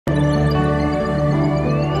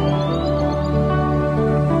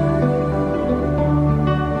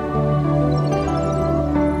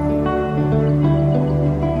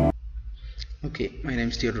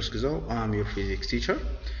Mr. I'm your physics teacher.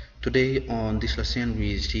 Today on this lesson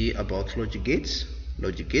we see about logic gates.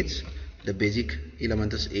 Logic gates, the basic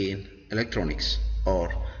elements in electronics,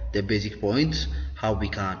 or the basic points how we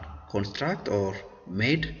can construct or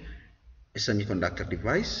made a semiconductor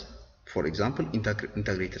device, for example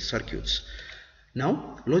integrated circuits.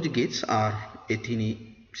 Now logic gates are a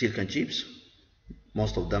tiny silicon chips.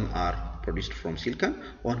 Most of them are produced from silicon,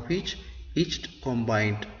 on which each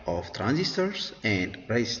combined of transistors and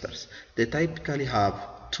resistors. They typically have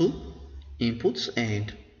two inputs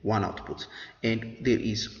and one output, and there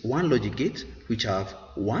is one logic gate which have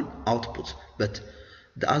one output, but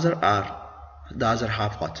the other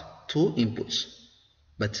have what? Two inputs,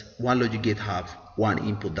 but one logic gate have one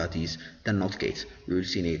input, that is the NOT gate. We will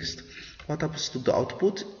see next. What happens to the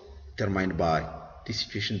output determined by the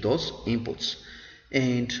situation those inputs.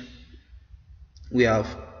 And we have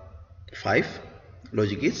 5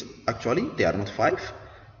 logic gates. Actually they are not 5,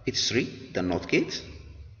 it's 3: the NOT gate,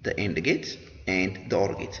 the AND gate, and the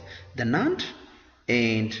OR gate. The NAND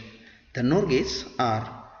and the NOR gates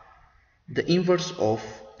are the inverse of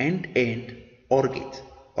AND and OR gate.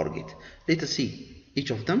 Let us see each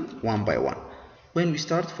of them one by one. When we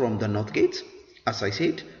start from the NOT gate, as I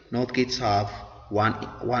said, NOT gates have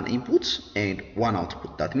one input and one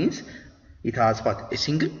output. That means it has what? A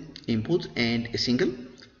single input and a single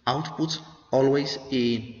output, always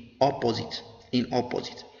in opposite.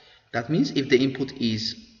 That means if the input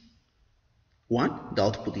is 1, the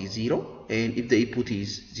output is 0, and if the input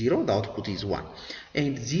is 0, the output is 1.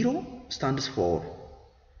 And 0 stands for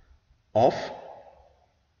off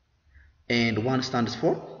and 1 stands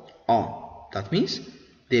for on. That means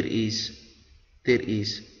there is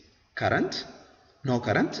current, no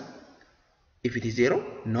current. If it is 0,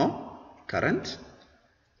 no current.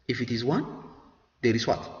 If it is 1, there is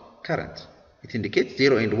what? Current. It indicates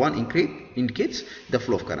 0 and 1 indicates the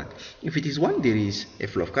flow of current. If it is 1, there is a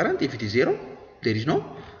flow of current. If it is 0, there is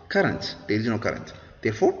no current.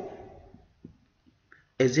 Therefore,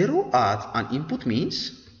 a 0 at an input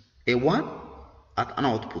means a 1 at an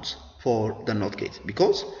output for the NOT gate,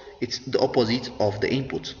 because it's the opposite of the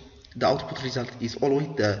input. The output result is always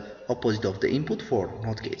the opposite of the input for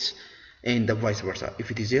NOT gates, and the vice versa.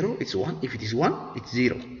 If it is 0, it's 1. If it is 1, it's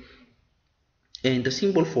 0. And the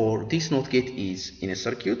symbol for this NOT gate is, in a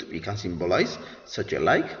circuit we can symbolize such a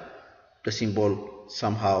like. The symbol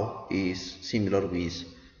somehow is similar with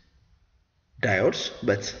diodes,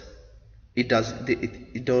 but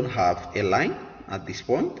it don't have a line at this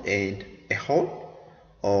point and a hole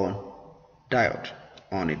on a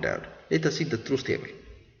diode. Let us see the truth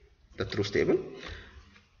table.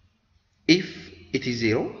 If it is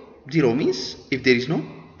 0 means if there is no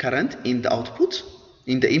current in the output,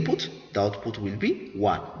 in the input, the output will be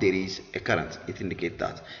 1. There is a current, it indicates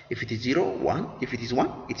that. If it is 0, 1. If it is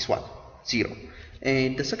 1, it's what? 0.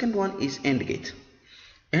 And the second one is AND gate.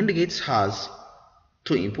 AND gates has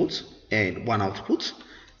 2 inputs and 1 output,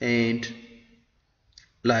 and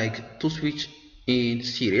like 2 switch in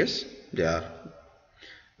series. They are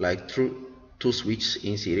like 2 switches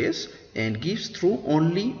in series, and gives true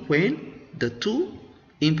only when the 2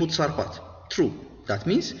 inputs are what? True. That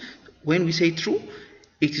means when we say true,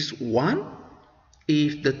 it is 1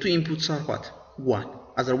 if the 2 inputs are what? 1.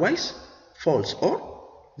 Otherwise false or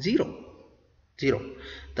 0.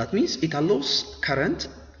 That means it allows current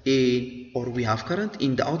or we have current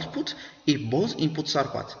in the output if both inputs are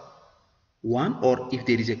what? 1, or if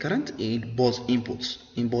there is a current in both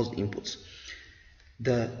inputs.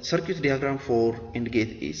 The circuit diagram for AND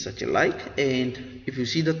gate is such a like, and if you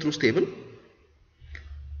see the truth table,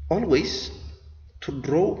 always to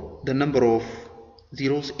draw the number of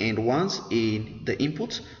zeros and ones in the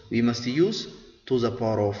inputs, we must use to the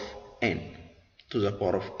power of n.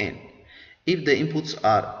 If the inputs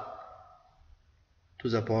are to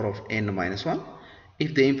the power of n minus 1,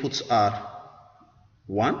 if the inputs are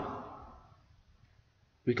 1,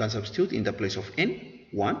 we can substitute in the place of n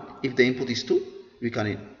 1. If the input is 2, we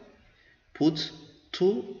can put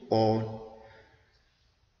 2 on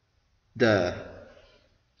the,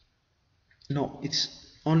 no,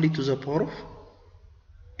 it's only to the power of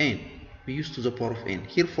n. We use to the power of n.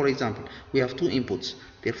 Here, for example, we have 2 inputs.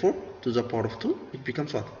 Therefore, to the power of 2, it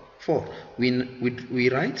becomes what? 4. We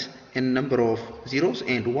write a number of zeros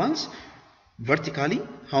and ones vertically.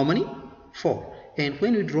 How many? 4. And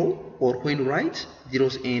when we draw or when we write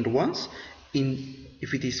zeros and ones,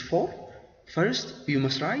 if it is 4, first you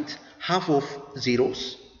must write half of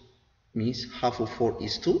zeros, means half of 4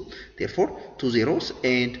 is 2. Therefore, 2 zeros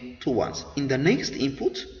and 2 ones. In the next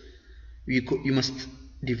input, you must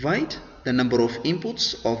divide the number of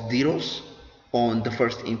inputs of zeros on the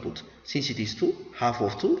first input. Since it is 2, half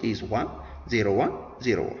of 2 is 1, 0, 1,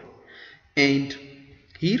 0, 1. And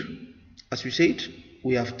here, as we said,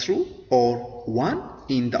 we have true or 1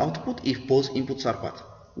 in the output if both inputs are what?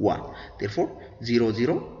 1. Therefore, 0,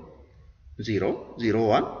 0, 0, 0,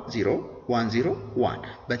 1, 0, 1, 0, 1.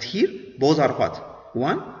 But here, both are what?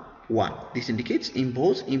 1, 1. This indicates in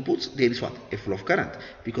both inputs there is what? A flow of current.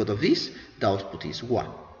 Because of this, the output is 1.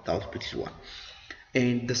 The output is 1.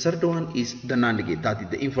 And the third one is the NAND gate, that is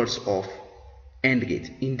the inverse of AND gate.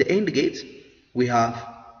 In the AND gate, we have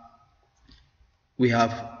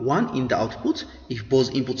 1 in the output if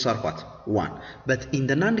both inputs are what? 1. But in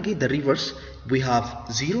the NAND gate, the reverse, we have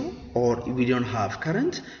 0 or we don't have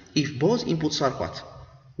current if both inputs are what?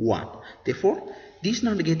 1. Therefore, this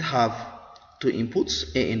NAND gate have two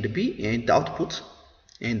inputs, A and B, and the output,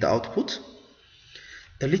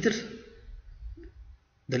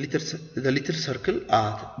 the little circle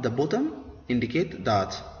at the bottom indicate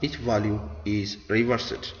that each value is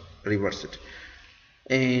reversed,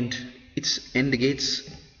 and it indicates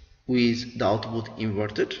with the output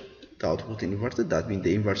inverted. That means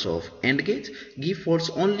the inverse of AND gate give false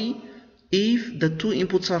only if the two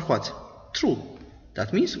inputs are what? True.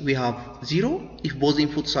 That means we have 0 if both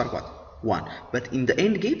inputs are what? 1. But in the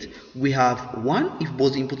AND gate we have 1 if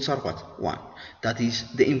both inputs are what? 1. That is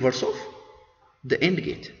the inverse of the AND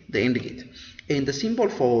gate. And the symbol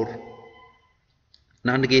for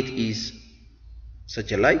NAND gate is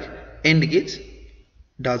such a like. AND gate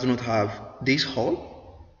does not have this hole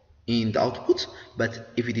in the output,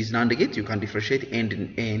 but if it is NAND gate, you can differentiate AND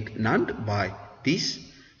and NAND by this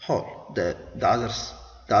hole. The other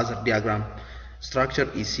diagram structure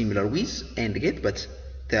is similar with AND gate, but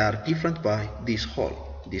they are different by this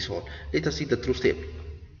hole. Let us see the truth table.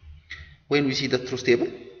 When we see the truth table,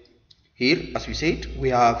 here, as we said, we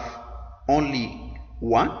have only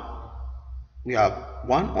 1. We have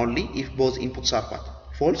 1 only if both inputs are what?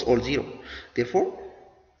 False or 0. Therefore,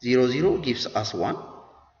 0, 0 gives us 1.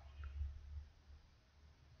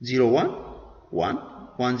 0, 1, 1,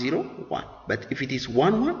 1, 0, 1. But if it is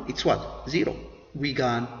 1, 1, it's what? 0. We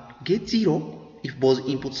can get 0 if both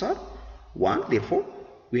inputs are 1. Therefore,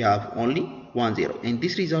 we have only 1, 0. And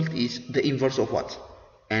this result is the inverse of what?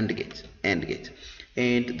 AND gate. And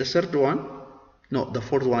the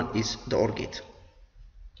fourth one is the OR gate.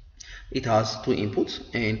 It has 2 inputs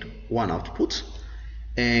and 1 output,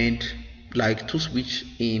 and like 2 switch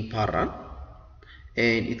in parallel,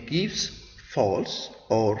 and it gives false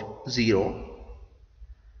or 0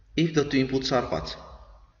 if the 2 inputs are what?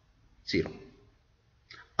 0.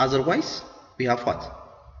 Otherwise, we have what?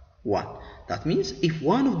 1. That means if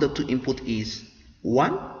one of the 2 input is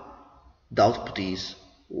 1, the output is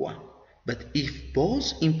 1. But if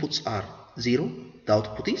both inputs are 0, the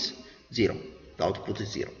output is 0.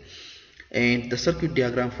 And the circuit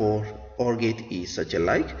diagram for OR gate is such a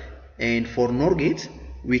like. And for NOR gate,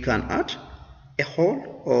 we can add a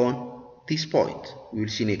hole on this point. We will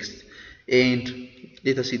see next. And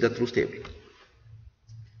let us see the truth table.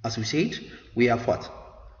 As we said, we have what?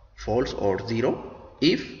 False or 0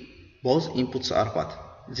 if both inputs are what?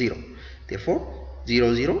 0. Therefore,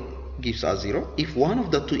 0, 0 gives us 0. If one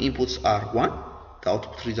of the 2 inputs are 1, the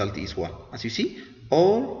output result is 1. As you see,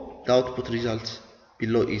 all the output results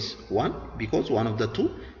below is 1 because one of the 2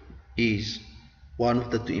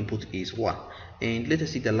 input is 1. And let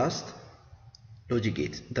us see the last logic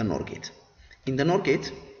gate, the NOR gate. In the NOR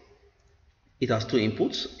gate, it has 2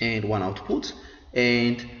 inputs and 1 output,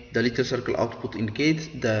 and the little circle output indicates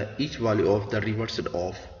each value of the reversed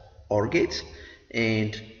of OR gate,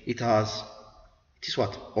 and it is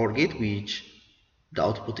what? OR gate which the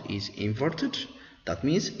output is inverted. That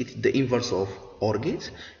means it's the inverse of OR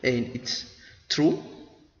gate, and it's true.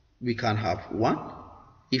 We can have 1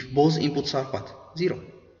 if both inputs are what? 0.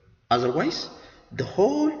 Otherwise, the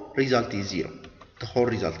whole result is 0.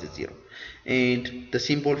 And the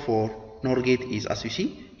symbol for NOR gate is, as you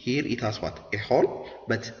see, here it has what? A hole.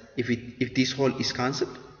 But if this hole is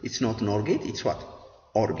cancelled, it's not NOR gate, it's what?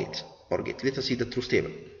 OR gate. Let us see the truth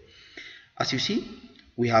table. As you see,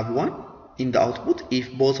 we have 1 in the output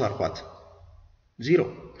if both are what?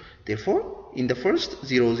 0. Therefore, in the first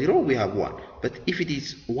 0, 0, we have 1. But if it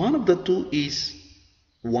is one of the 2 is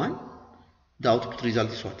 1, the output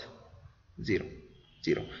result is what? 0.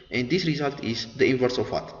 And this result is the inverse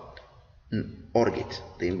of what? OR gate.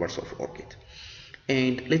 The inverse of OR gate.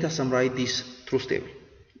 And let us summarize this truth table.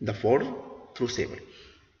 The 4 truth table.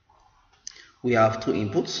 We have 2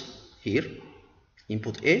 inputs here.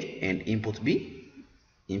 Input A and input B.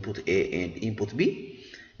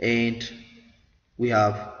 And we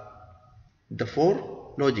have the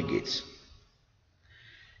 4 logic gates.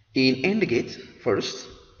 In AND gate, first,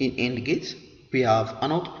 in AND gates we have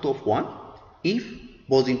an output of 1 if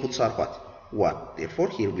both inputs are what? 1. Therefore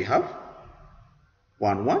here we have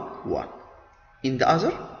 1 1 1. In the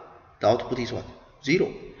other the output is what?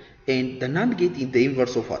 0. And the NAND gate is the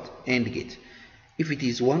inverse of what? AND gate. If it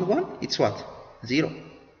is 1 1 it's what? 0.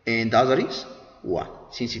 And the other is 1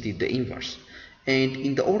 since it is the inverse. And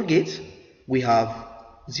in the OR gate we have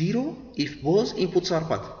 0 if both inputs are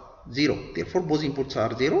what? 0. Therefore both inputs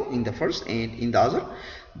are 0 in the first, and in the other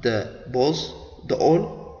all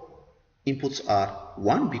inputs are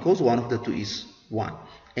 1 because one of the two is 1.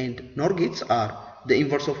 And NOR gates are the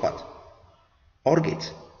inverse of what? OR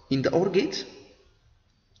gates. In the OR gates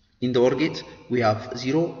we have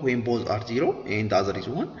 0 when both are 0 and the other is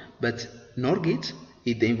 1, but NOR gate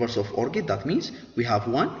is the inverse of OR gate. That means we have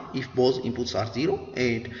 1 if both inputs are 0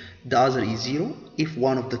 and the other is 0 if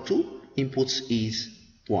one of the two inputs is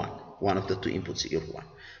 1. One of the two inputs is 1.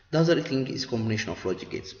 The other thing is combination of logic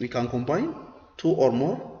gates. We can combine 2 or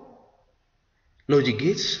more logic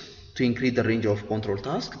gates to increase the range of control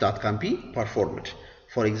tasks that can be performed.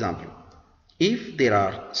 For example, if there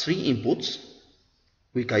are 3 inputs,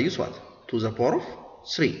 we can use what? To the power of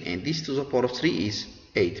 3, and this to the power of 3 is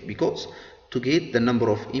 8, because to get the number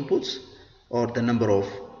of inputs or the number of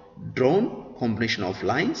drawn combination of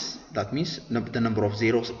lines, that means the number of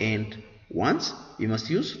zeros and ones, we must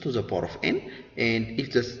use to the power of n. And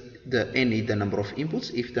if the n is the number of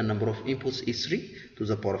inputs, if the number of inputs is 3, to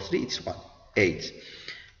the power of 3 it's what? 8.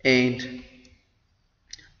 And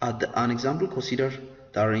at an example, consider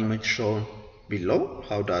the arrangement shown below.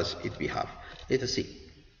 How does it behave? Let us see.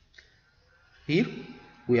 Here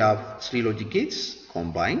we have 3 logic gates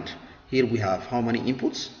combined. Here we have how many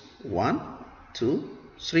inputs? 1, 2,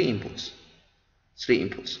 3 inputs. 3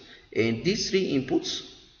 inputs. And these 3 inputs,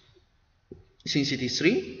 since it is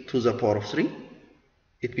 3 to the power of 3,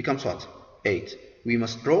 it becomes what? 8. We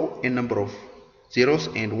must draw a number of zeros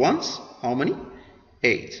and ones. How many?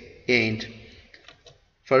 8. And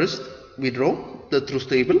first we draw the truth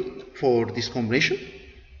table for this combination.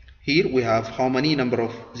 Here we have how many number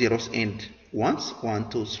of zeros and ones? 1,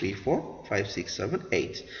 2, 3, 4, 5, 6, 7,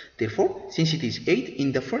 8. Therefore, since it is 8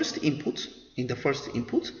 in the first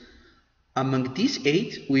input, among these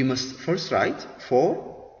 8 we must first write 4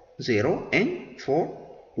 0 and 4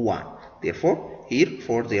 1. Therefore here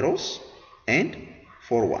 4 zeros and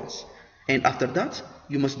 4 ones. And after that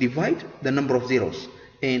you must divide the number of zeros,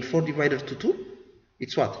 and 4 divided to 2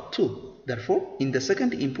 it's what? 2. Therefore in the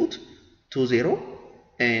second input 2 0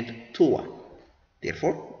 and 2 1.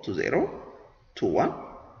 Therefore 2 0 2 1,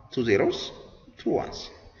 2 zeros 2 ones.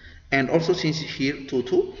 And also since here 2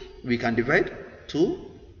 2, we can divide 2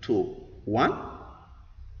 2 1,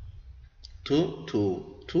 2 2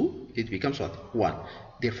 2, it becomes what? 1.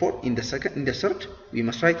 Therefore in the third we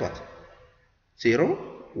must write what?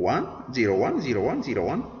 0 1 0 1 0 1 0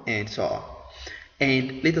 1 and so on.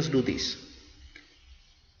 And let us do this.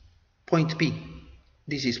 Point P.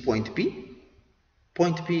 This is point P.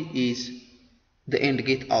 Point P is the AND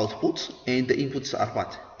gate outputs, and the inputs are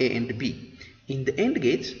what? A and B. In the AND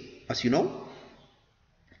gate, as you know,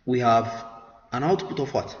 we have an output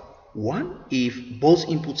of what? 1 if both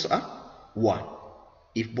inputs are 1.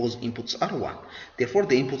 If both inputs are 1. Therefore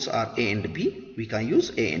the inputs are A and B. We can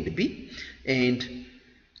use A and B. And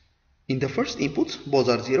in the first input both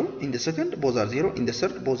are 0, in the second both are 0, in the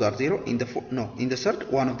third both are 0, in the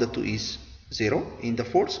third one of the two is 0, in the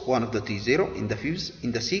fourth one of the two is 0, in the fifth,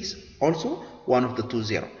 in the sixth also one of the two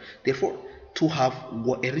 0. Therefore to have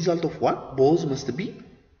a result of 1, both must be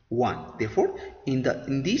 1. Therefore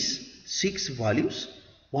in these 6 values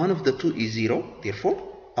one of the two is 0. Therefore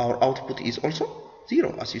our output is also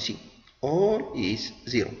 0. As you see, all is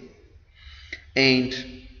 0. And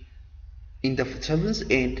in the 7th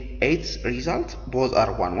and 8th result both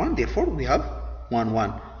are 1 1. Therefore we have 1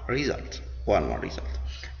 1 result. 1 1 result.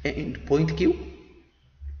 And point Q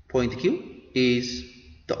is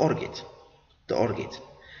the OR gate. The OR gate.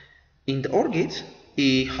 In the OR gate,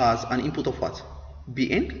 it has an input of what?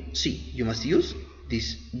 B and C. You must use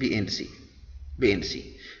this B and C. B and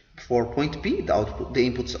C. For point P, the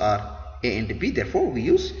inputs are A and B. Therefore, we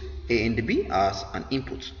use A and B as an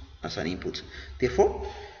input. Therefore,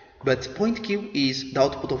 but point Q is the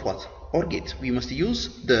output of what? OR gate. We must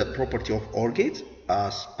use the property of OR gate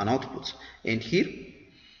as an output. And here,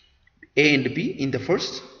 A and B in the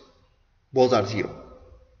first, both are 0.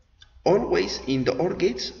 Always in the OR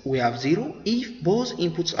gates we have 0 if both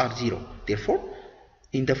inputs are 0. Therefore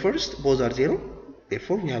in the first both are 0,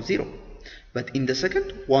 therefore we have 0. But in the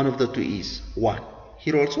second one of the two is 1.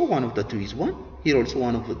 Here also one of the two is 1. Here also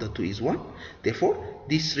one of the two is 1. Therefore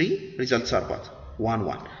these 3 results are what? 1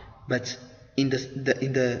 1. But in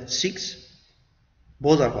the 6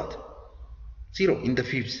 both are what? 0 in the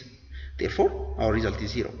fifth. Therefore our result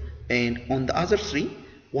is 0. And on the other 3,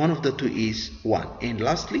 one of the two is 1, and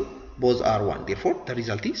lastly both are 1. Therefore the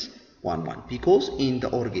result is 1 1, because in the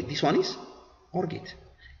OR gate this one is OR gate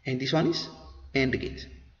and this one is AND gate.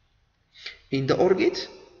 In the OR gate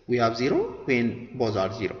we have 0 when both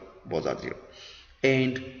are 0,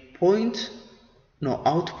 and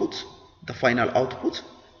output, the final output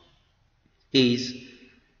is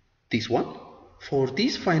this one. For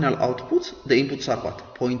this final output, the inputs are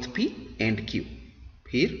what? Point P and Q.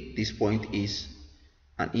 Here this point is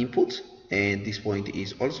an input and this point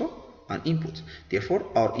is also an input. Therefore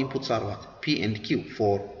our inputs are what? P and Q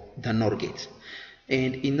for the NOR gate.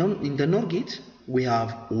 And in the NOR gate we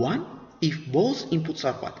have 1 if both inputs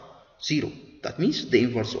are what? 0. That means the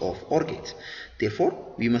inverse of OR gate.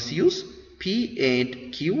 Therefore we must use P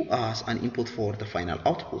and Q as an input for the final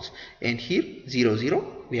output. And here 0 0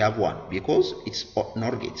 we have 1 because it's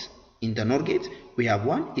NOR gate. In the NOR gate we have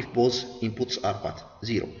 1 if both inputs are what?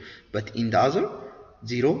 0. But in the other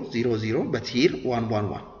 0 0 0, but here 1 1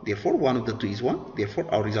 1. Therefore one of the two is 1. Therefore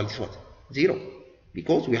our result is what? 0,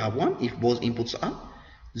 because we have 1 if both inputs are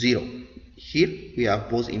 0. Here we have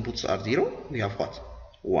both inputs are 0, we have what?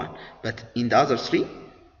 1. But in the other 3,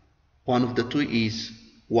 one of the two is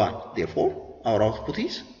 1. Therefore our output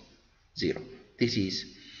is 0. This is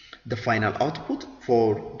the final output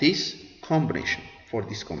for this combination.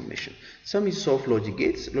 Some uses of logic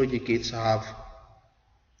gates. Logic gates have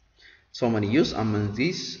so many uses. Among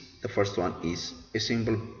these, the first one is a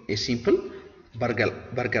simple burglar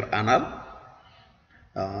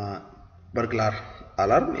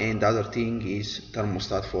alarm, and the other thing is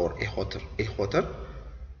thermostat for a hot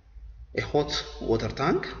water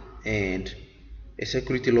tank, and a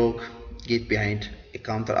security lock gate behind a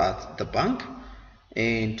counter at the bank,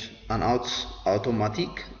 and an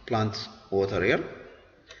automatic plant water air.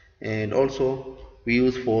 And also we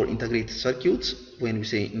use for integrated circuits. When we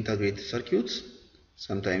say integrated circuits,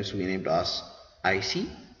 sometimes we name it as IC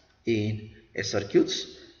in a circuits.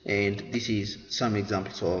 And this is some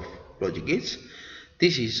examples of logic gates.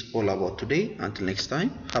 This is all about today. Until next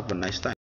time, have a nice time.